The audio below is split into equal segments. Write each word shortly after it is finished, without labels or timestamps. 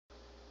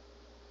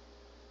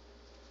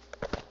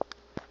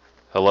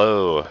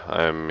Hello,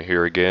 I'm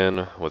here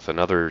again with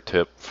another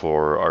tip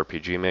for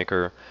RPG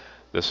Maker.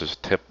 This is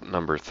tip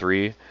number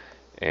 3,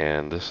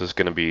 and this is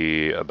going to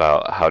be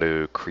about how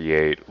to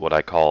create what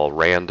I call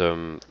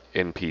random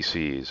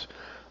NPCs.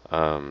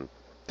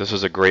 This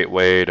is a great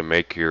way to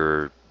make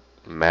your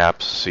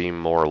maps seem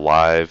more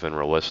live and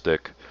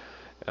realistic,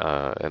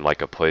 and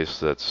like a place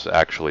that's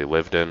actually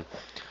lived in.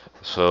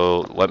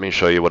 So let me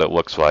show you what it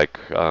looks like.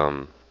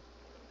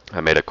 I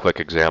made a quick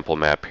example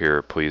map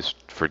here. Please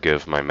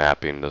forgive my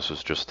mapping. This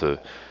is just to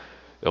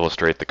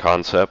illustrate the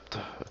concept.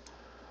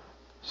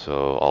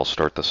 So I'll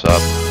start this up.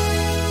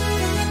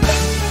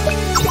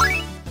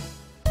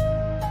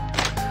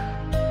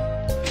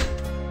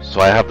 So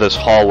I have this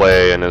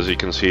hallway, and as you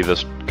can see,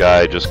 this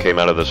guy just came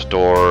out of this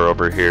door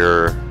over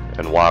here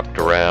and walked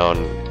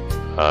around.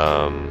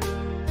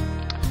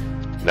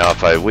 Now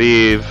if I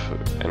leave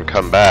and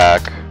come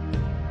back,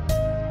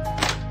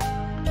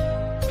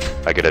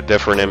 I get a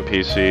different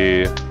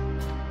NPC.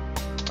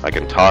 I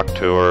can talk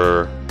to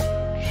her.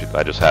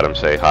 I just had him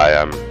say, "Hi,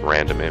 I'm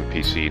random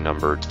NPC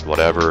number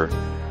whatever."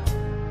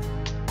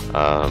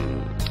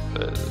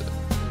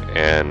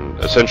 And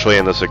essentially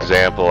in this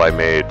example, I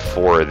made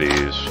 4 of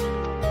these.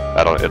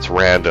 It's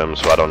random,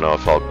 so I don't know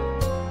if I'll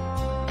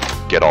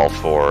get all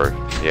 4.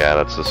 Yeah,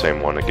 that's the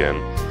same one again.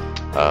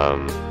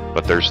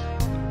 But there's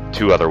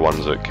 2 other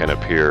ones that can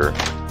appear.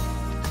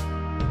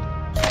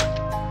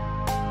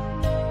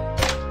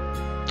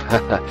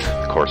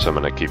 Of course, I'm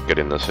gonna keep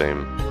getting the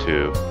same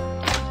 2.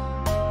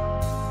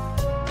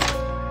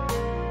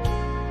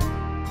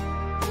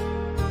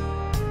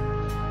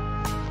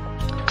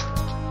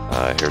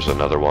 Here's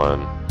another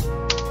one.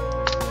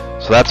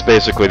 So that's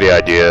basically the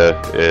idea,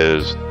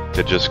 is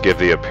to just give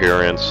the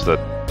appearance that,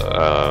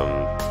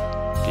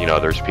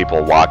 there's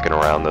people walking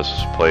around this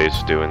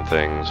place doing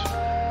things,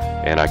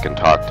 and I can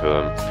talk to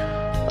them.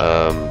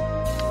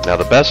 Now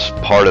the best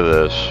part of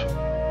this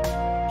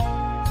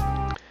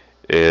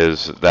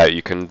is that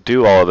you can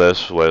do all of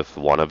this with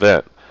one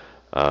event.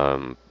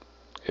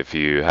 If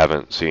you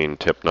haven't seen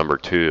tip number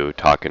 2,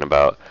 talking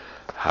about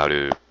how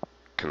to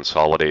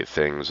consolidate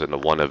things into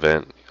one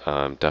event,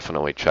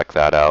 definitely check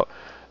that out.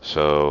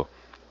 So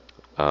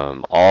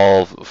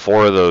all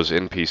 4 of those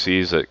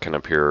NPCs that can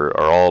appear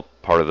are all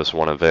part of this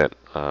one event,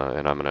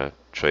 and I'm going to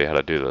show you how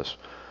to do this.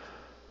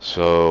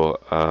 So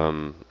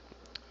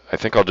I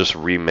think I'll just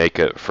remake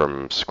it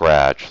from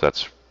scratch.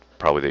 That's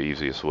probably the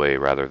easiest way,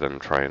 rather than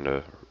trying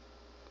to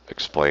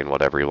explain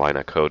what every line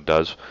of code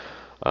does.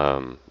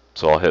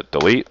 So I'll hit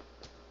delete.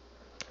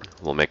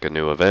 We'll make a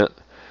new event,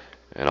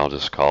 and I'll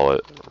just call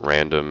it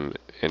random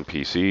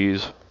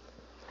NPCs.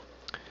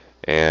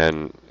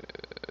 And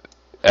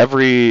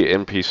every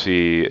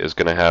NPC is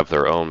going to have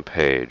their own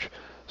page.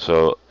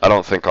 So I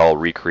don't think I'll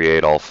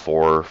recreate all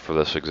 4 for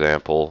this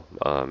example.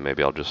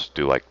 Maybe I'll just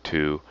do like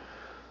 2.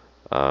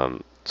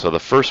 So the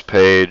first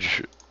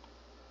page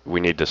we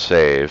need to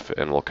save,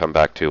 and we'll come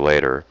back to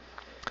later.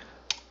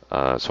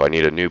 So I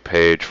need a new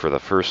page for the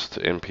first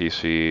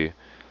NPC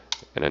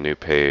and a new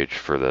page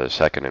for the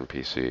second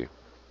NPC.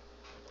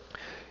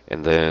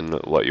 And then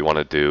what you want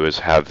to do is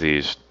have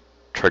these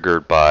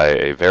triggered by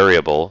a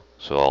variable.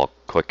 So I'll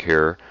click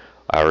here.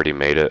 I already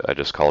made it. I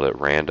just called it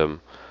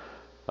random.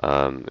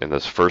 And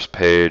this first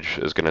page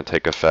is going to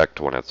take effect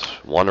when it's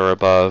 1 or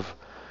above,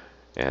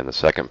 and the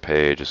second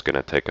page is going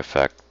to take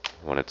effect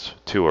when it's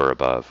 2 or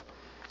above.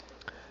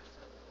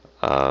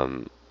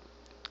 And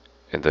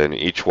then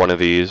each one of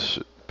these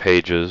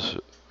pages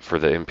for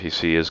the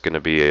NPC is going to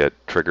be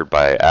triggered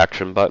by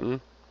action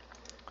button.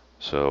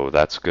 So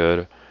that's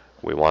good.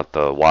 We want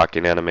the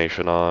walking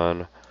animation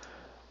on.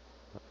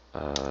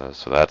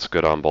 So that's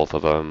good on both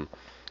of them.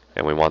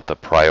 And we want the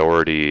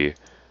priority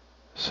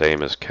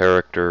same as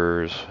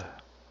characters.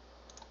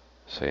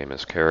 Same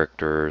as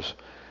characters.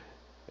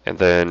 And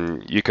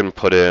then you can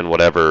put in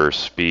whatever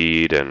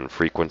speed and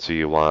frequency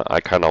you want. I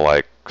kind of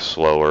like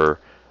slower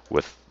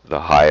with the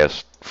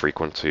highest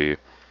frequency.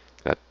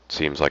 That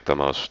seems like the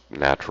most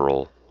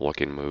natural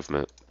looking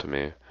movement to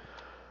me.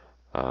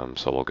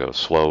 So we'll go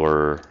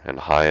slower and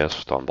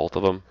highest on both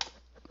of them.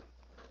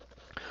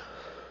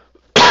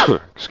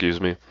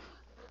 Excuse me.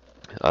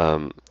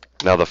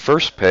 Now the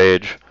first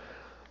page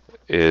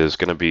is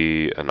going to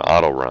be an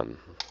auto run.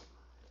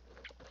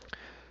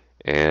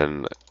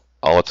 And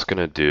all it's going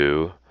to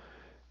do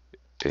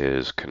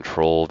is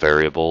control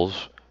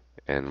variables,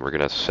 and we're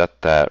going to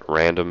set that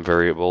random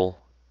variable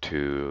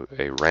to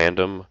a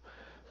random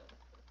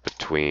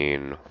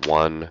between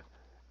 1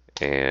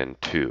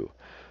 and 2,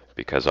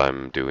 because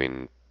I'm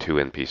doing 2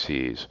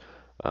 NPCs.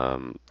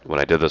 When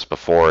I did this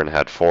before and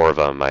had 4 of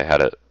them, I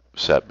had it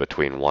set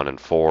between 1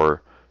 and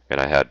 4, and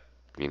I had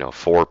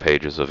 4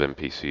 pages of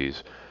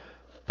NPCs.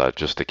 But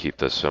just to keep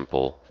this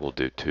simple, we'll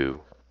do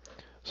 2.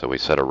 So we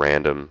set a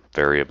random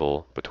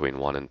variable between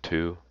 1 and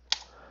 2.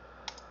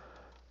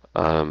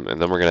 And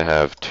then we're going to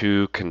have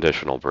 2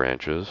 conditional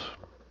branches.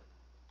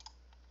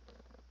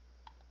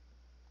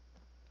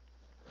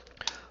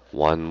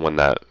 One when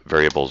that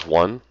variable is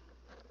 1,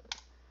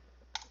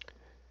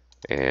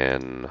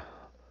 and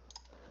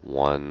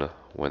 1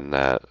 when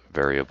that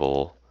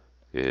variable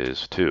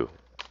is 2.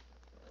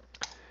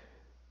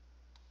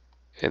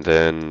 And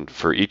then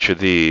for each of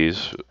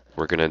these,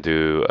 we're going to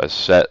do a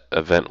set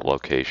event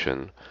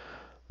location.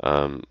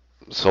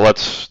 So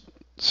let's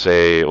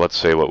say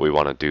what we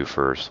want to do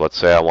first. Let's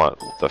say I want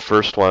the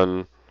first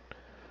one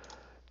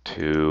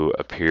to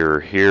appear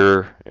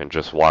here and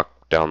just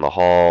walk down the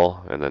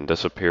hall and then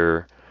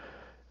disappear.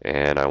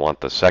 And I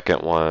want the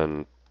second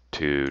one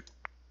to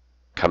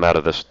come out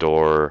of this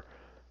door,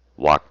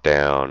 walk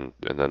down,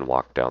 and then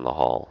walk down the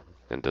hall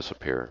and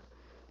disappear.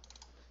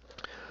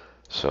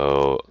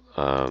 So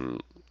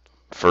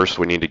first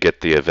we need to get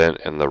the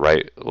event in the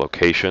right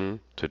location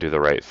to do the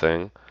right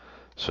thing.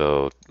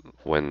 So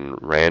when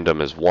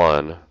random is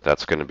 1,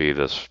 that's going to be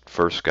this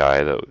first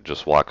guy that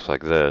just walks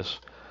like this.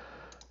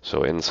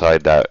 So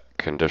inside that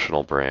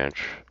conditional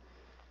branch,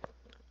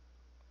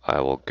 I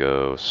will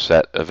go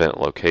set event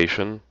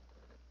location,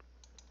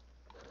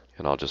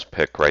 and I'll just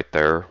pick right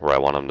there where I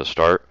want him to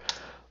start.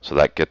 So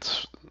that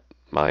gets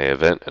my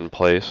event in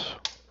place.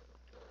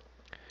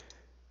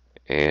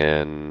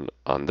 And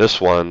on this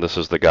one, this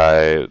is the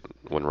guy,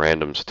 when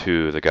random's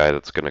 2, the guy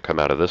that's going to come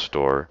out of this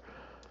door.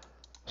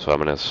 So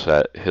I'm going to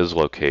set his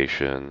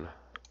location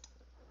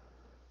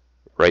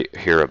right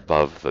here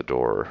above the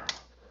door.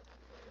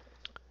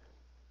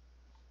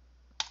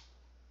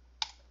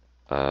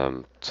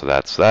 So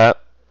that's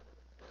that.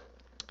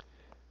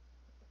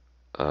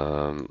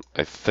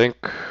 I think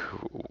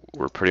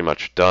we're pretty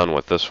much done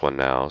with this one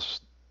now.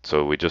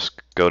 So we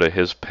just go to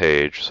his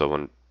page. So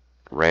when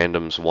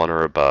random's 1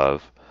 or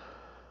above,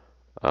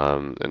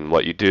 and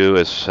what you do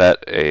is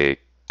set a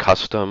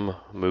custom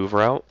move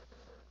route,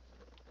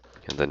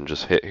 and then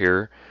just hit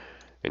here,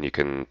 and you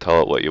can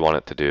tell it what you want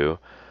it to do.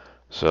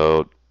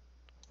 So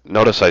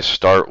notice I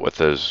start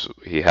with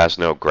he has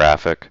no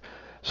graphic.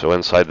 So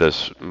inside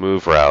this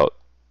move route,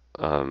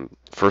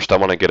 first I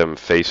want to get him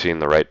facing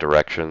the right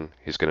direction.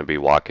 He's going to be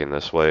walking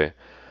this way,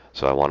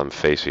 so I want him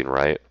facing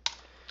right.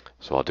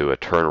 So I'll do a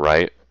turn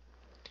right,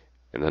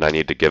 and then I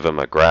need to give him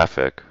a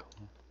graphic.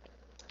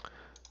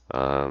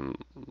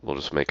 We'll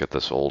just make it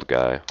this old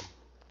guy.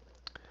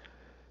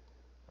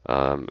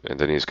 And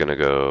then he's going to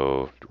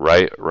go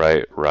right,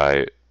 right,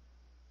 right,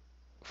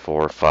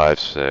 4, 5,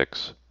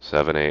 6,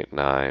 7, 8,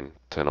 9,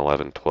 10,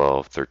 11,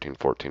 12, 13,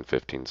 14,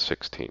 15,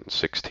 16.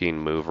 16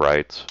 move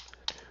rights.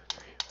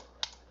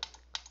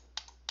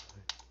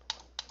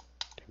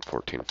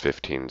 14,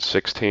 15,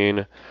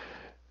 16.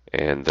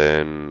 And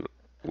then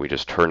we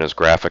just turn his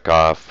graphic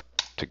off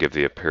to give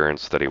the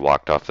appearance that he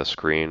walked off the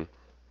screen.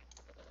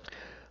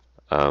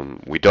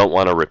 We don't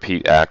want to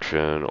repeat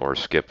action or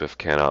skip if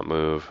cannot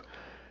move.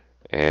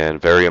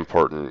 And very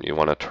important, you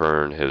want to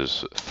turn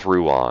his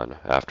through on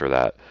after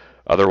that.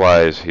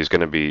 Otherwise, he's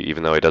going to be,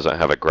 even though he doesn't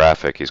have a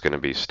graphic, he's going to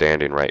be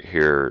standing right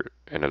here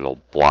and it'll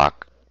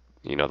block,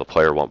 the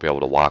player won't be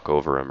able to walk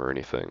over him or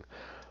anything.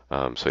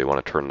 So you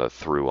want to turn the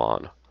through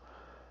on.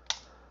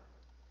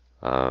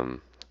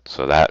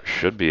 So that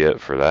should be it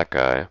for that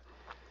guy.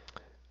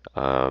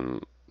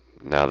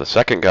 Now the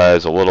second guy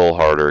is a little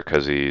harder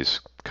because he's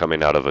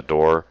coming out of a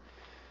door.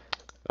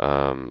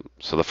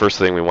 So the first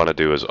thing we want to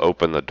do is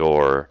open the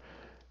door,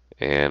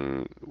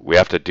 and we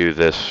have to do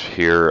this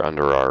here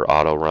under our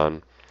auto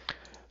run.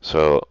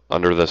 So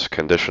under this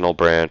conditional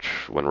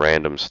branch, when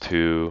random's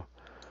 2,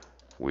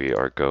 we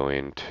are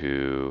going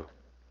to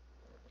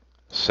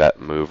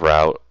set move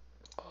route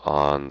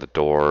on the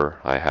door.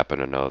 I happen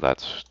to know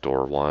that's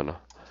door 1.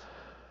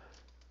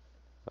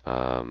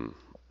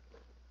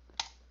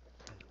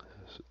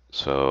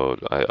 So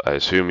I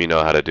assume you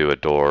know how to do a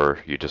door.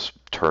 You just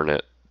turn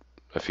it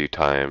a few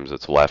times.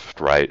 It's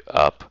left, right,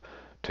 up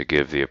to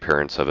give the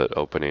appearance of it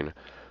opening.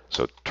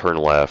 So turn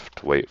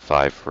left, wait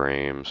 5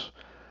 frames.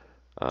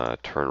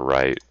 Turn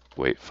right,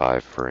 wait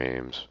 5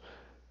 frames.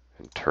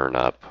 And turn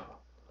up.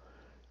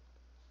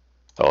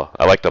 Oh,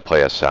 I like to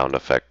play a sound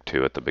effect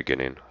too at the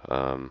beginning.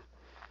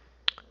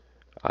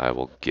 I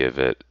will give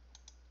it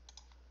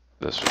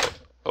this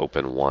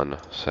open 1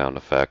 sound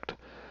effect.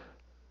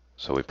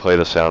 So we play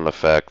the sound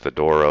effect, the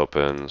door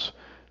opens,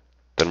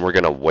 then we're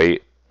going to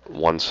wait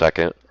 1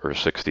 second or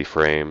 60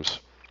 frames,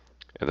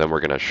 and then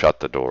we're going to shut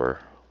the door.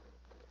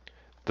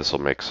 This will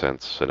make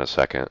sense in a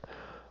second.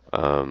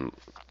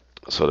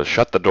 So to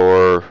shut the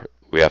door,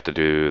 we have to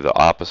do the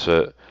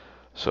opposite.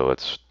 So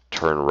it's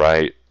turn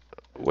right,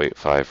 wait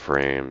 5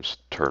 frames,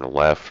 turn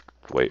left,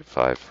 wait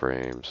 5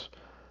 frames,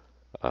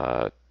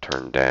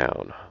 turn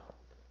down.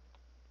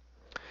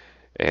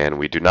 And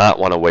we do not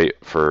want to wait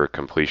for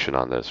completion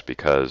on this,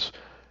 because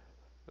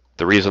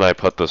the reason I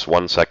put this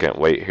 1 second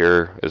wait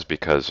here is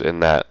because in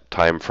that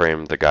time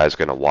frame the guy's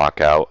going to walk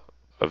out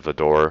of the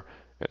door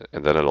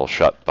and then it'll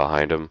shut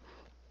behind him.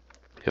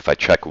 If I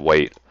check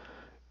wait,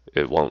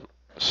 it won't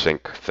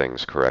sync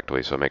things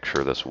correctly, so make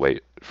sure this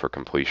wait for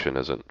completion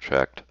isn't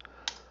checked.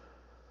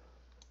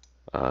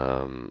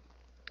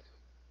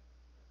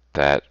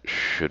 That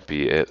should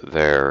be it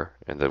there,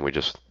 and then we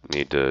just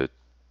need to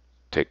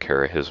take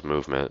care of his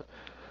movement.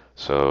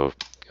 So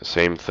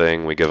same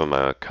thing, we give him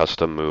a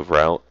custom move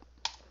route,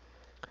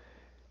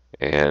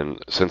 And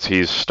since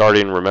he's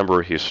starting,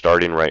 remember he's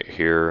starting right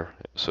here,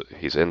 so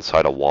he's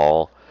inside a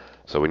wall.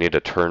 So we need to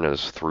turn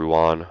his through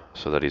on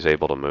so that he's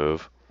able to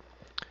move.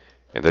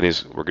 And then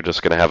we're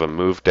just going to have him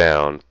move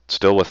down,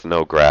 still with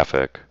no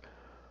graphic.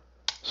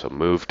 So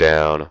move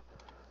down.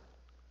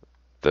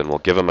 Then we'll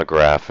give him a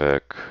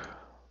graphic.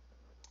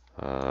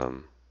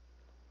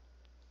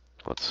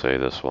 Let's say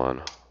this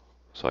one.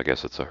 So I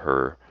guess it's a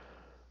her.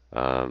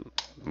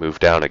 Move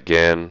down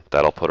again.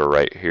 That'll put her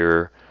right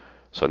here.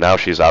 So now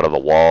she's out of the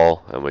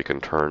wall, and we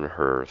can turn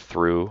her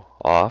through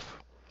off.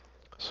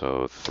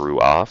 So through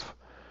off.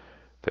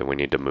 Then we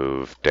need to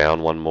move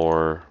down one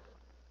more.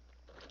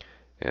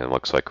 And it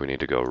looks like we need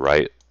to go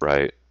right,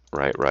 right,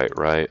 right, right,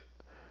 right,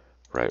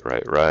 right,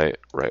 right, right,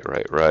 right,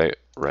 right, right,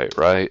 right,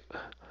 right.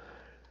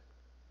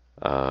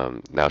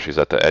 Now she's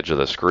at the edge of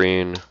the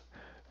screen.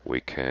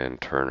 We can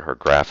turn her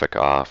graphic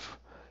off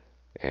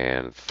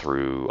and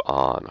through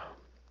on.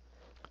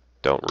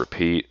 Don't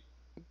repeat,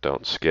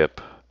 don't skip.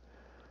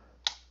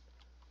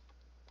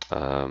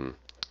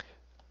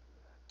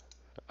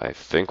 I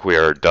think we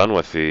are done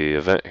with the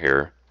event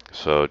here.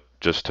 So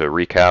just to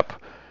recap,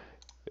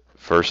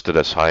 first it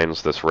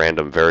assigns this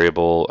random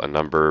variable a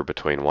number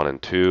between 1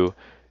 and 2.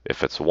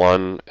 If it's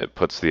 1, it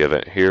puts the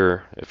event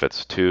here. If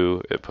it's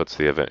 2, it puts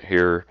the event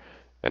here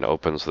and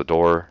opens the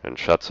door and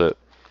shuts it.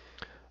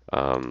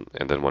 And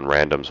then when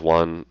random's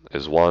 1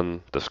 is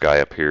 1, this guy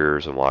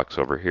appears and walks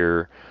over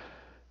here.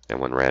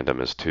 And when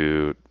random is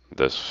 2,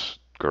 this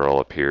girl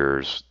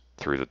appears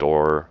through the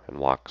door and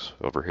walks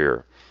over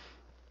here.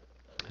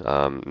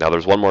 Now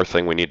there's one more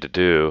thing we need to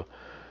do,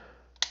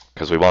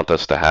 because we want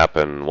this to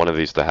happen, one of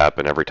these to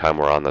happen every time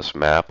we're on this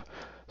map.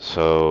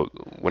 So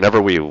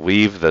whenever we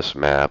leave this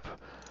map,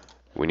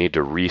 we need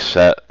to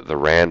reset the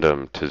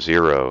random to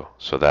 0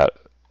 so that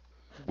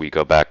we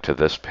go back to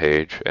this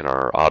page and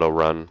our auto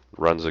run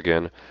runs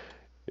again.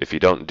 If you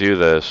don't do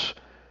this,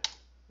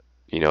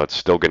 it's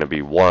still going to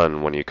be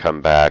 1 when you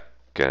come back,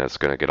 and it's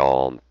going to get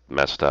all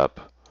messed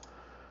up.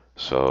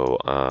 So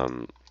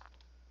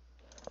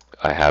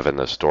I have in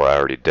this door, I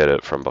already did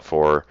it from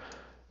before.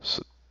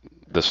 So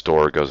this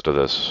door goes to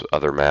this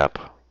other map,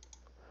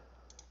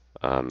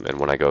 and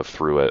when I go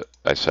through it,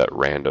 I set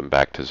random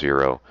back to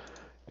 0.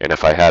 And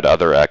if I had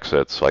other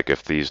exits, like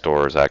if these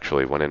doors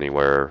actually went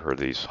anywhere, or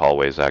these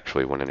hallways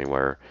actually went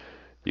anywhere,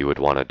 you would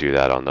want to do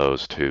that on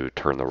those to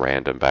turn the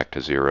random back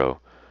to 0,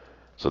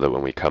 so that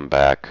when we come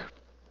back,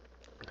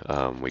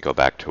 we go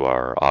back to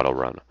our auto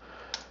run.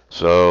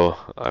 So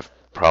I've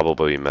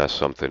probably messed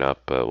something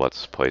up, but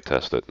let's play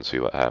test it and see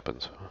what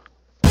happens.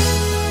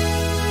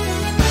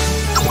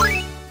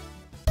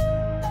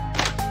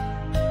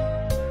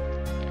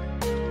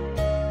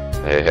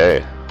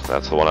 Hey,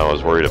 that's the one I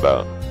was worried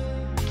about.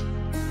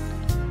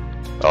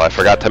 Oh, I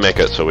forgot to make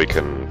it so we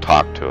can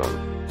talk to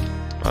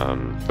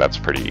him. That's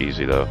pretty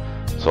easy though.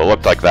 So it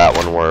looked like that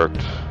one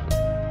worked.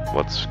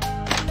 Let's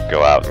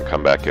go out and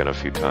come back in a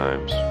few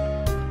times.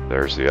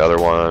 There's the other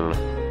one.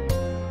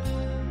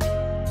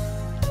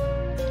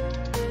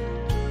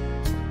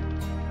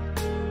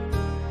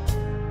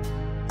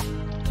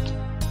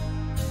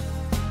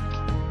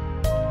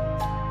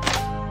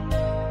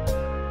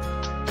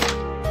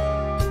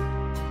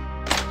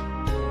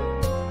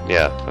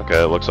 Yeah,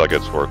 okay, it looks like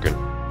it's working.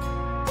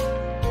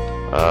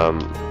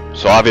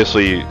 So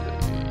obviously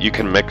you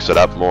can mix it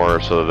up more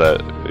so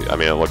that,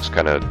 it looks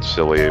kind of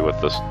silly with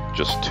this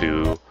just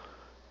 2,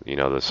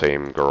 the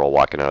same girl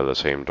walking out of the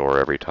same door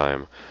every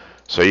time.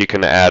 So you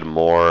can add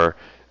more.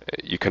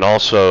 You can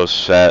also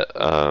set,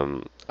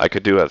 I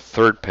could do a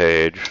third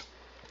page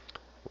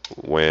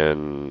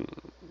when,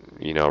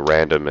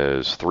 random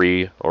is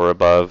 3 or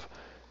above,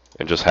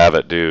 and just have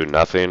it do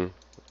nothing,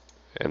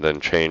 and then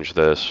change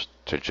this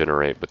to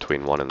generate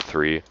between 1 and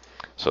 3.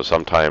 So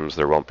sometimes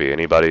there won't be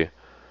anybody.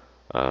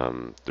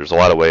 There's a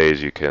lot of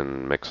ways you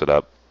can mix it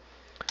up.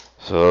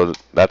 So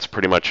that's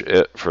pretty much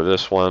it for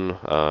this one.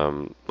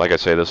 Like I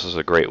say, this is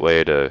a great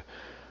way to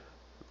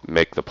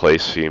make the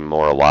place seem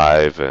more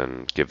alive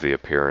and give the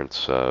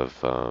appearance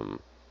of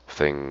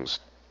things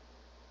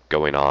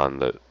going on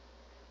that,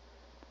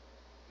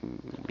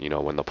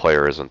 when the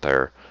player isn't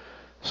there.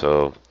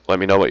 So let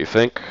me know what you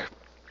think.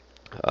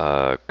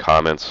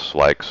 Comments,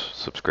 likes,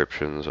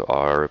 subscriptions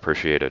are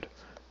appreciated.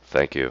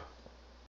 Thank you.